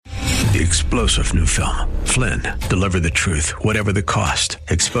The explosive new film, Flynn, deliver the truth, whatever the cost,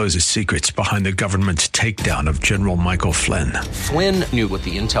 exposes secrets behind the government's takedown of General Michael Flynn. Flynn knew what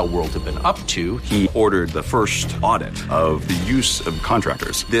the intel world had been up to. He ordered the first audit of the use of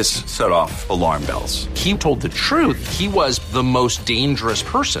contractors. This set off alarm bells. He told the truth. He was the most dangerous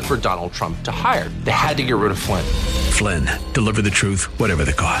person for Donald Trump to hire. They had to get rid of Flynn. Flynn, deliver the truth, whatever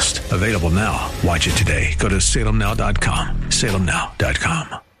the cost. Available now. Watch it today. Go to salemnow.com.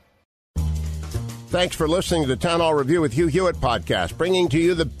 salemnow.com. Thanks for listening to the Town Hall Review with Hugh Hewitt podcast, bringing to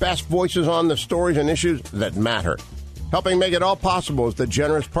you the best voices on the stories and issues that matter. Helping make it all possible is the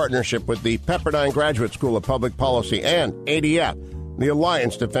generous partnership with the Pepperdine Graduate School of Public Policy and ADF, the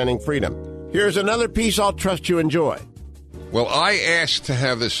Alliance Defending Freedom. Here's another piece I'll trust you enjoy. Well, I asked to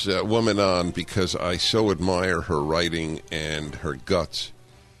have this woman on because I so admire her writing and her guts.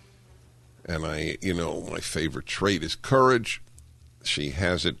 And my favorite trait is courage. She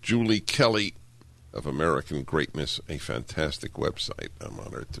has it. Julie Kelly of American Greatness, a fantastic website. I'm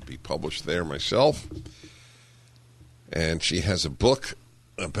honored to be published there myself. And she has a book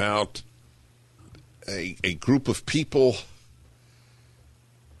about a group of people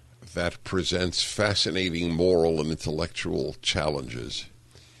that presents fascinating moral and intellectual challenges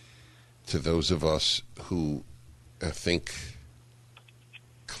to those of us who think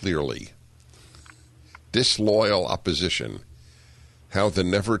clearly. Disloyal opposition, how the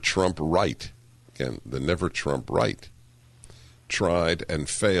NeverTrump right, again, the NeverTrump right, tried and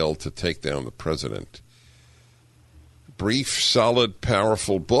failed to take down the president. Brief, solid,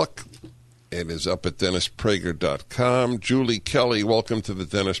 powerful book. It is up at DennisPrager.com. Julie Kelly, welcome to the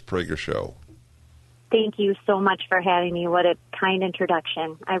Dennis Prager Show. Thank you so much for having me. What a kind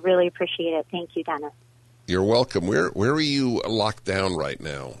introduction. I really appreciate it. Thank you, Dennis. You're welcome. Where are you locked down right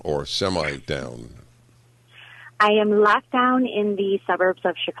now, or semi-down? I am locked down in the suburbs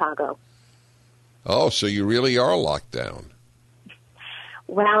of Chicago. Oh, so you really are locked down.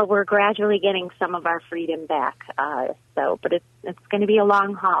 Well, we're gradually getting some of our freedom back, but it's going to be a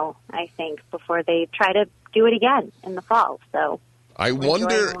long haul, I think, before they try to do it again in the fall. So I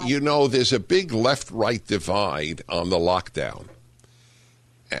wonder, there's a big left-right divide on the lockdown,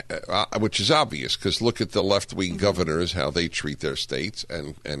 which is obvious because look at the left-wing governors, how they treat their states,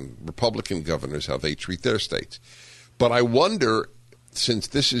 and Republican governors, how they treat their states. But I wonder, since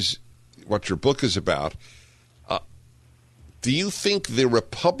this is what your book is about, do you think the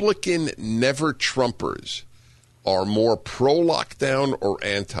Republican never-Trumpers are more pro-lockdown or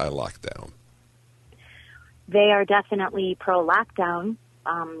anti-lockdown? They are definitely pro-lockdown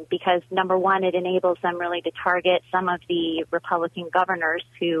because, number one, it enables them really to target some of the Republican governors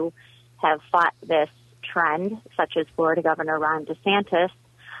who have fought this trend, such as Florida Governor Ron DeSantis.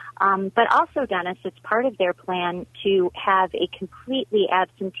 But also, Dennis, it's part of their plan to have a completely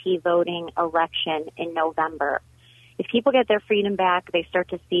absentee voting election in November. If people get their freedom back, they start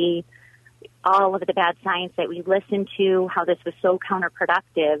to see all of the bad science that we listened to, how this was so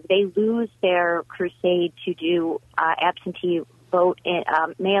counterproductive. They lose their crusade to do absentee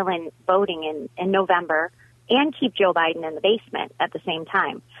mail-in voting in November and keep Joe Biden in the basement at the same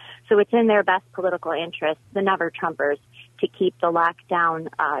time. So it's in their best political interest, the Never-Trumpers, to keep the lockdown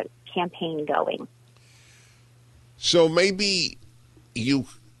campaign going. So maybe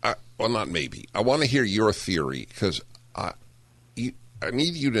not maybe. I want to hear your theory because I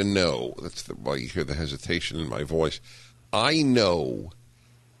need you to know, that's why you hear the hesitation in my voice. I know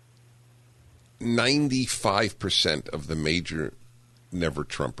 95% of the major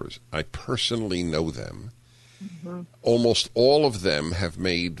Never-Trumpers. I personally know them. Mm-hmm. Almost all of them have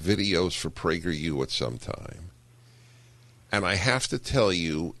made videos for PragerU at some time. And I have to tell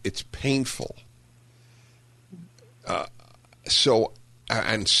you, it's painful.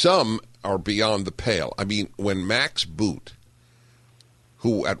 And some are beyond the pale. I mean, when Max Boot,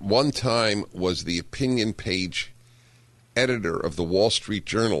 who at one time was the opinion page editor of the Wall Street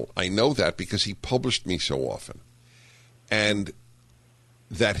Journal, I know that because he published me so often, and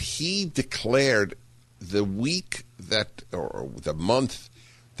that he declared the week that, or the month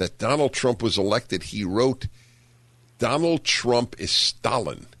that Donald Trump was elected, he wrote, "Donald Trump is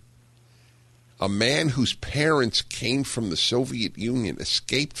Stalin." A man whose parents came from the Soviet Union,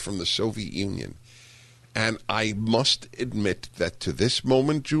 escaped from the Soviet Union. And I must admit that to this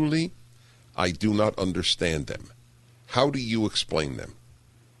moment, Julie, I do not understand them. How do you explain them?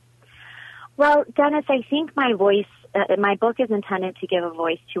 Well, Dennis, I think my book is intended to give a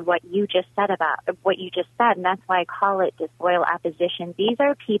voice to what you just said, and that's why I call it disloyal opposition. These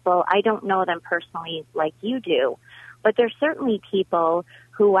are people, I don't know them personally like you do, but they're certainly people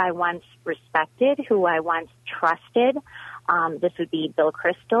who I once respected, who I once trusted, This would be Bill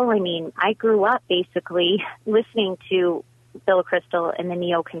Kristol. I mean, I grew up basically listening to Bill Kristol and the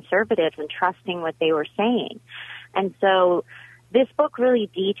neoconservatives and trusting what they were saying. And so this book really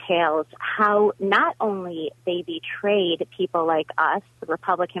details how not only they betrayed people like us, the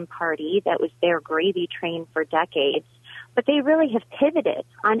Republican Party, that was their gravy train for decades, but they really have pivoted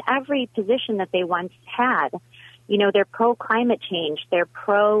on every position that they once had. You know, they're pro-climate change. They're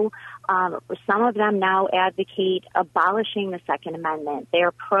some of them now advocate abolishing the Second Amendment.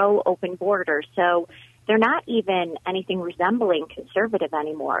 They're pro-open borders. So they're not even anything resembling conservative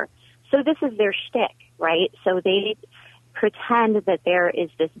anymore. So this is their shtick, right? So they pretend that there is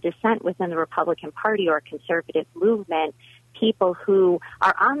this dissent within the Republican Party or conservative movement, people who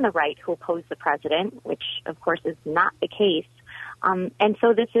are on the right who oppose the president, which, of course, is not the case. And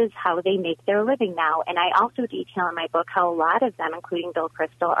so this is how they make their living now. And I also detail in my book how a lot of them, including Bill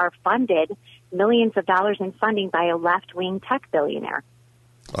Kristol, are funded millions of dollars in funding by a left-wing tech billionaire.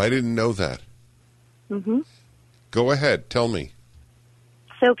 I didn't know that. Mm-hmm. Go ahead. Tell me.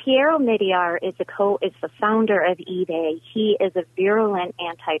 So Pierre Omidyar is the founder of eBay. He is a virulent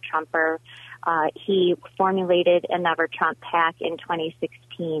anti-Trumper. He formulated a NeverTrump PAC in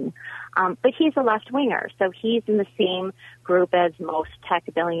 2016. But he's a left-winger, so he's in the same group as most tech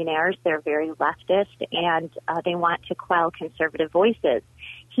billionaires. They're very leftist, and they want to quell conservative voices.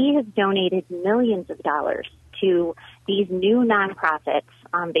 He has donated millions of dollars to these new nonprofits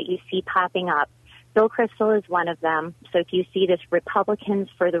that you see popping up. Bill Kristol is one of them. So if you see this Republicans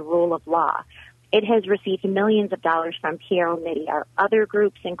for the Rule of Law, it has received millions of dollars from Pierre Omidyar. Other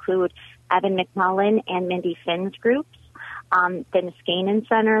groups include Evan McMullin and Mindy Finn's groups, the Niskanen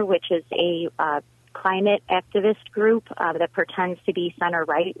Center, which is a climate activist group that pretends to be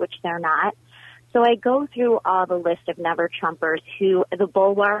center-right, which they're not. So I go through all the list of Never-Trumpers who, the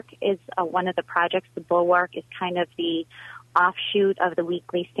Bulwark is one of the projects. The Bulwark is kind of the offshoot of the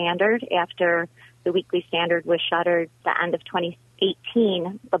Weekly Standard. After the Weekly Standard was shuttered at the end of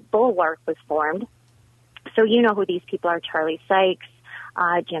 2018, the Bulwark was formed. So you know who these people are: Charlie Sykes,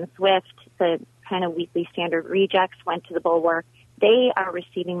 Jim Swift, the kind of Weekly Standard rejects went to the Bulwark. They are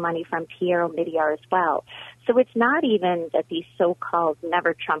receiving money from Pierre Omidyar as well. So it's not even that these so-called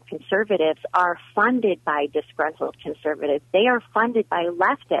Never-Trump conservatives are funded by disgruntled conservatives. They are funded by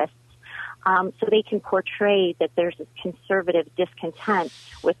leftists, so they can portray that there's this conservative discontent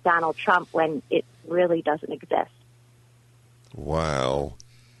with Donald Trump when it really doesn't exist. Wow.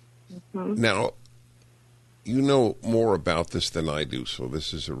 Mm-hmm. Now, you know more about this than I do, so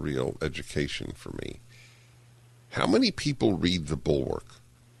this is a real education for me. How many people read The Bulwark?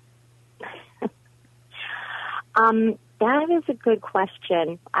 That is a good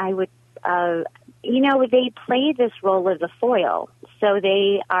question. I would, they play this role as a foil. So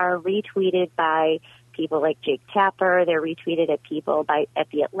they are retweeted by people like Jake Tapper. They're retweeted at people at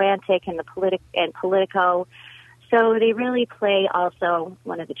The Atlantic and Politico. So they really play also,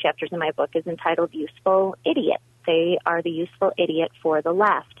 one of the chapters in my book is entitled Useful Idiot. They are the useful idiot for the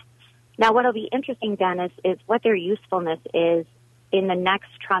left. Now, what will be interesting, Dennis, is what their usefulness is in the next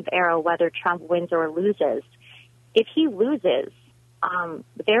Trump era, whether Trump wins or loses. If he loses,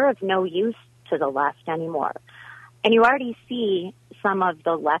 they're of no use to the left anymore. And you already see some of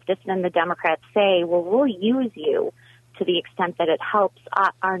the leftists and the Democrats say, well, we'll use you to the extent that it helps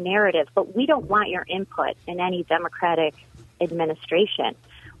our narrative, but we don't want your input in any Democratic administration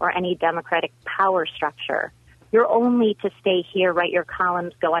or any Democratic power structure. You're only to stay here, write your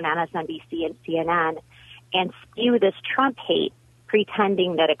columns, go on MSNBC and CNN, and spew this Trump hate,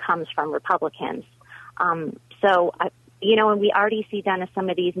 pretending that it comes from Republicans. And we already see, Dennis, some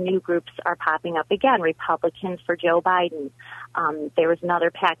of these new groups are popping up again, Republicans for Joe Biden. There was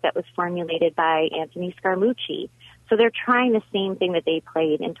another PAC that was formulated by Anthony Scaramucci. So they're trying the same thing that they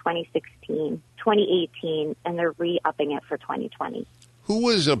played in 2016, 2018, and they're re-upping it for 2020. Who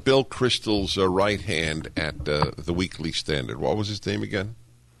was Bill Kristol's right hand at the Weekly Standard? What was his name again?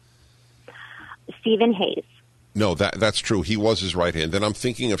 Stephen Hayes. No, that's true. He was his right hand. Then I'm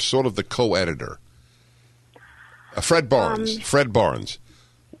thinking of sort of the co-editor. Fred Barnes. Fred Barnes.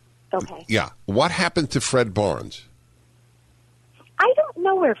 Okay. Yeah. What happened to Fred Barnes? I don't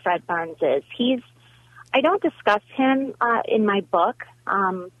know where Fred Barnes is. I don't discuss him in my book,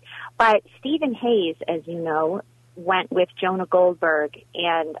 but Stephen Hayes, as you know, went with Jonah Goldberg,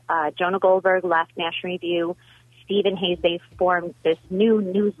 and Jonah Goldberg left National Review. Stephen Hayes, they formed this new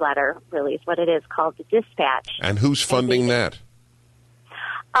newsletter, really is what it is, called The Dispatch. And who's funding that?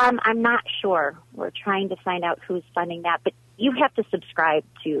 I'm not sure. We're trying to find out who's funding that, but you have to subscribe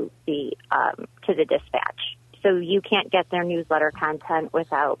to the Dispatch, so you can't get their newsletter content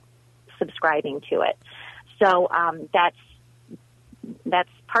without subscribing to it. So that's that's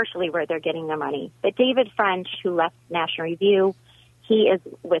partially where they're getting their money. But David French, who left National Review, he is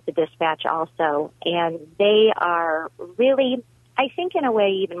with the Dispatch also, and they are really, I think in a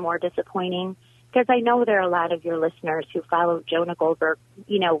way, even more disappointing, because I know there are a lot of your listeners who follow Jonah Goldberg,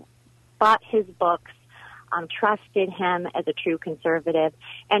 bought his books, trusted him as a true conservative,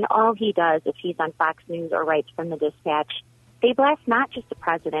 and all he does, if he's on Fox News or writes from the Dispatch, they blast not just the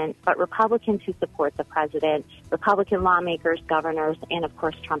president, but Republicans who support the president, Republican lawmakers, governors, and, of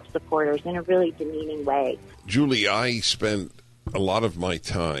course, Trump supporters in a really demeaning way. Julie, I spend a lot of my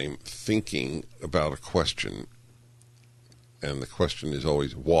time thinking about a question, and the question is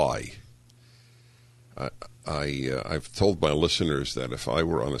always, why? I've told my listeners that if I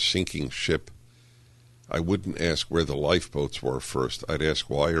were on a sinking ship, I wouldn't ask where the lifeboats were first. I'd ask,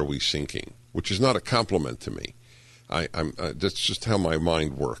 why are we sinking? Which is not a compliment to me. That's just how my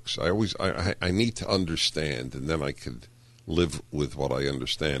mind works. I need to understand, and then I could live with what I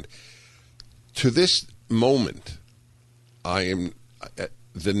understand. To this moment, I am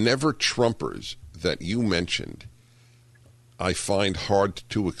the NeverTrumpers that you mentioned. I find hard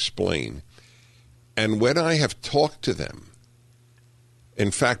to explain, and when I have talked to them, in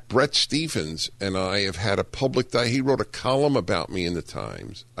fact, Brett Stevens and I have had a public. He wrote a column about me in the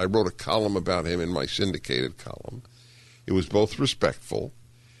Times. I wrote a column about him in my syndicated column. It was both respectful,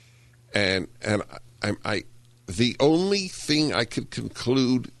 and I the only thing I could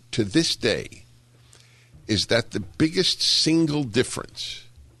conclude to this day is that the biggest single difference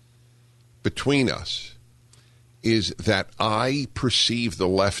between us is that I perceive the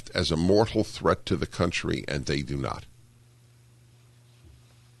left as a mortal threat to the country, and they do not.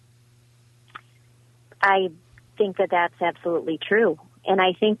 I think that that's absolutely true. And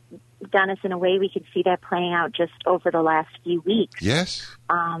I think, Dennis, in a way, we could see that playing out just over the last few weeks. Yes.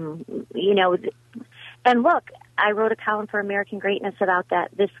 And look, I wrote a column for American Greatness about that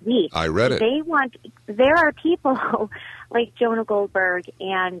this week. I read it. There are people like Jonah Goldberg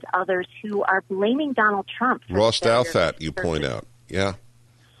and others who are blaming Donald Trump. Ross Douthat, you point out. Yeah.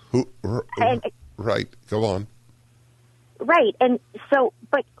 Right. Go on. Right. And so,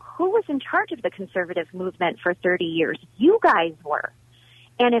 but who was in charge of the conservative movement for 30 years? You guys were.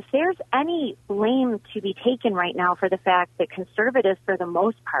 And if there's any blame to be taken right now for the fact that conservatives, for the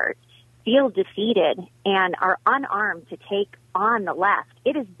most part, feel defeated and are unarmed to take on the left,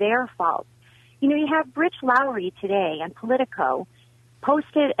 it is their fault. You have Rich Lowry today on Politico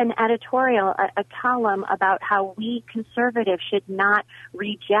posted an editorial, a column about how we conservatives should not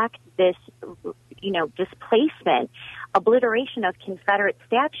reject this, displacement, obliteration of Confederate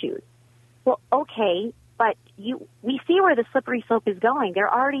statues. Well, okay, but we see where the slippery slope is going.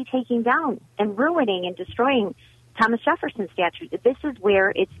 They're already taking down and ruining and destroying Thomas Jefferson statues. This is where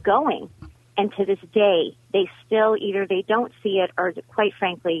it's going. And to this day, they still either they don't see it or, quite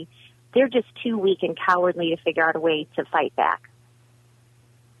frankly, they're just too weak and cowardly to figure out a way to fight back.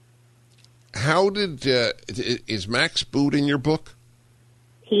 How is Max Boot in your book?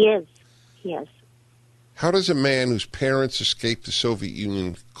 He is. How does a man whose parents escaped the Soviet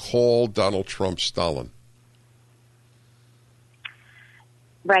Union call Donald Trump Stalin?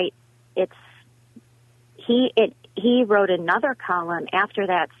 Right. He wrote another column after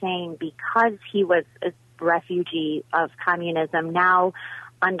that saying because he was a refugee of communism, now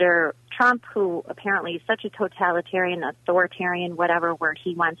under Trump, who apparently is such a totalitarian, authoritarian, whatever word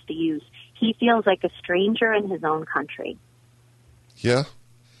he wants to use, he feels like a stranger in his own country. Yeah,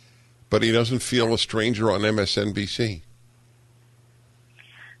 but he doesn't feel a stranger on MSNBC.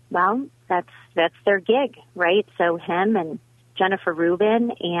 Well, that's their gig, right? So him and Jennifer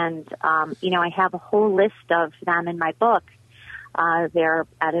Rubin, and I have a whole list of them in my book. They're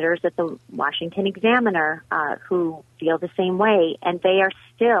editors at the Washington Examiner who feel the same way, and they are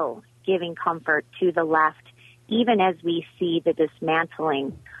still giving comfort to the left, even as we see the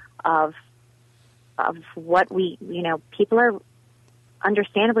dismantling of what people are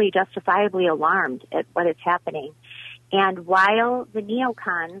understandably, justifiably alarmed at what is happening. And while the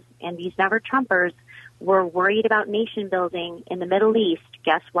neocons and these NeverTrumpers were worried about nation building in the Middle East,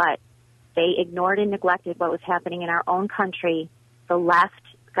 guess what? They ignored and neglected what was happening in our own country. The left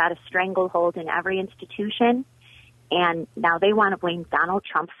got a stranglehold in every institution, and now they want to blame Donald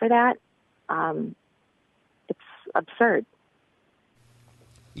Trump for that. It's absurd.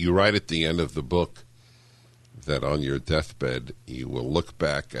 You write at the end of the book that on your deathbed, you will look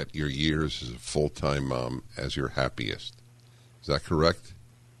back at your years as a full-time mom as your happiest. Is that correct?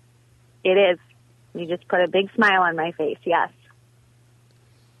 It is. You just put a big smile on my face, yes.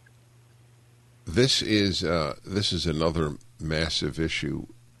 This is another massive issue.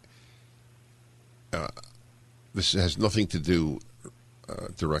 This has nothing to do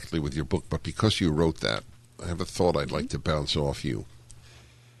directly with your book, but because you wrote that, I have a thought I'd like to bounce off you.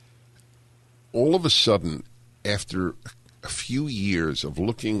 All of a sudden, after a few years of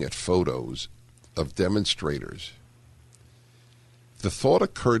looking at photos of demonstrators, the thought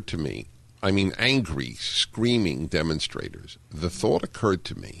occurred to me, angry, screaming demonstrators, the thought occurred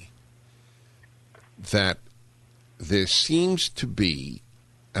to me that there seems to be,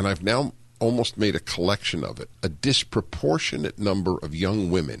 and I've now almost made a collection of it, a disproportionate number of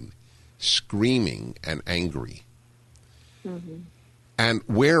young women screaming and angry. Mm-hmm. And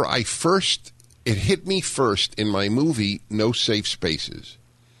where it hit me first in my movie, No Safe Spaces,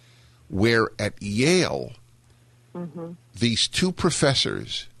 where at Yale, mm-hmm. these two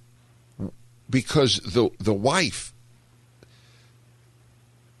professors, because the wife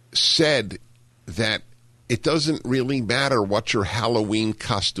said that it doesn't really matter what your Halloween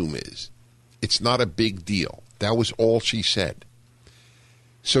costume is. It's not a big deal. That was all she said.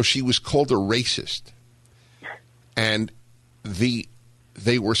 So she was called a racist. And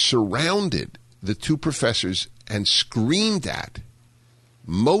they were surrounded, the two professors, and screamed at,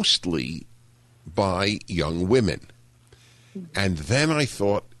 mostly by young women. And then I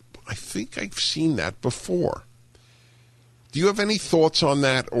thought, I think I've seen that before. Do you have any thoughts on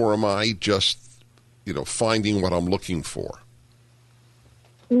that, or am I just, finding what I'm looking for?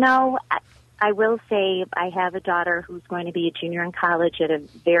 No, I will say I have a daughter who's going to be a junior in college at a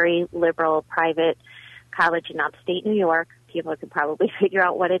very liberal private college in upstate New York. People could probably figure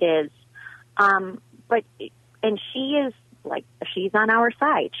out what it is. And she is she's on our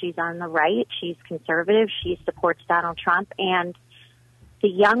side. She's on the right. She's conservative. She supports Donald Trump. And the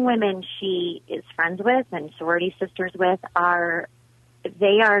young women she is friends with and sorority sisters with are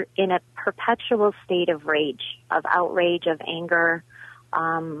in a perpetual state of rage, of outrage, of anger.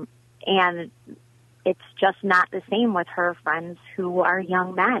 And it's just not the same with her friends who are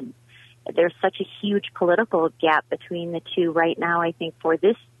young men. There's such a huge political gap between the two right now, I think, for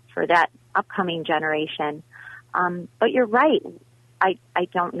that upcoming generation. But you're right. I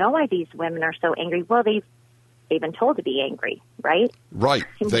don't know why these women are so angry. Well, they've been told to be angry, right? Right.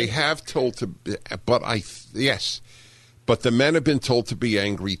 They have told to be, yes. But the men have been told to be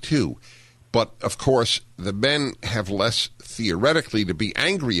angry too. But, of course, the men have less theoretically to be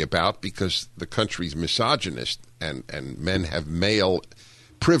angry about because the country's misogynist and men have male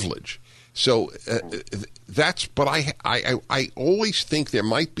privilege. So but I always think there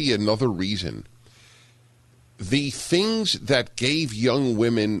might be another reason. The things that gave young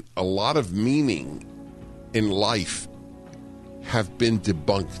women a lot of meaning in life have been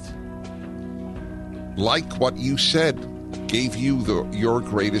debunked. Like what you said gave you your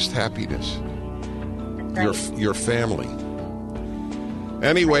greatest happiness, right. your family.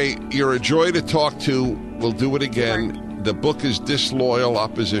 Anyway, you're a joy to talk to. We'll do it again. The book is Disloyal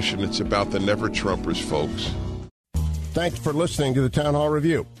Opposition. It's about the NeverTrumpers, folks. Thanks for listening to the Town Hall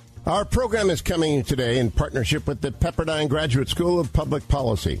Review. Our program is coming today in partnership with the Pepperdine Graduate School of Public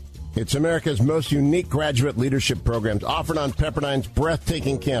Policy. It's America's most unique graduate leadership programs offered on Pepperdine's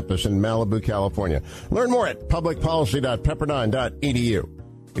breathtaking campus in Malibu, California. Learn more at publicpolicy.pepperdine.edu.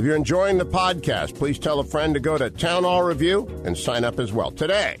 If you're enjoying the podcast, please tell a friend to go to Town Hall Review and sign up as well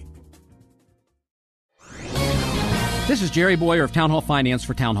today. This is Jerry Boyer of Town Hall Finance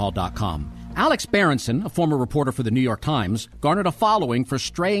for townhall.com. Alex Berenson, a former reporter for the New York Times, garnered a following for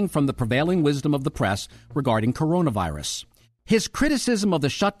straying from the prevailing wisdom of the press regarding coronavirus. His criticism of the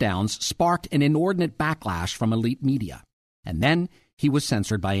shutdowns sparked an inordinate backlash from elite media. And then he was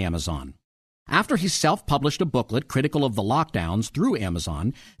censored by Amazon. After he self-published a booklet critical of the lockdowns through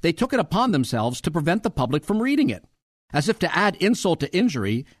Amazon, they took it upon themselves to prevent the public from reading it. As if to add insult to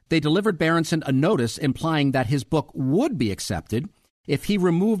injury, they delivered Berenson a notice implying that his book would be accepted if he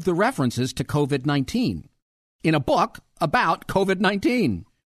removed the references to COVID-19. In a book about COVID-19.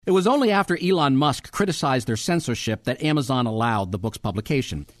 It was only after Elon Musk criticized their censorship that Amazon allowed the book's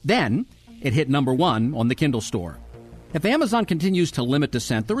publication. Then, it hit number 1 on the Kindle store. If Amazon continues to limit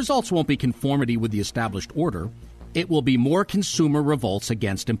dissent, the results won't be conformity with the established order. It will be more consumer revolts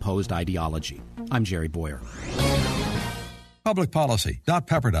against imposed ideology. I'm Jerry Boyer.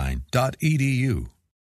 Publicpolicy.pepperdine.edu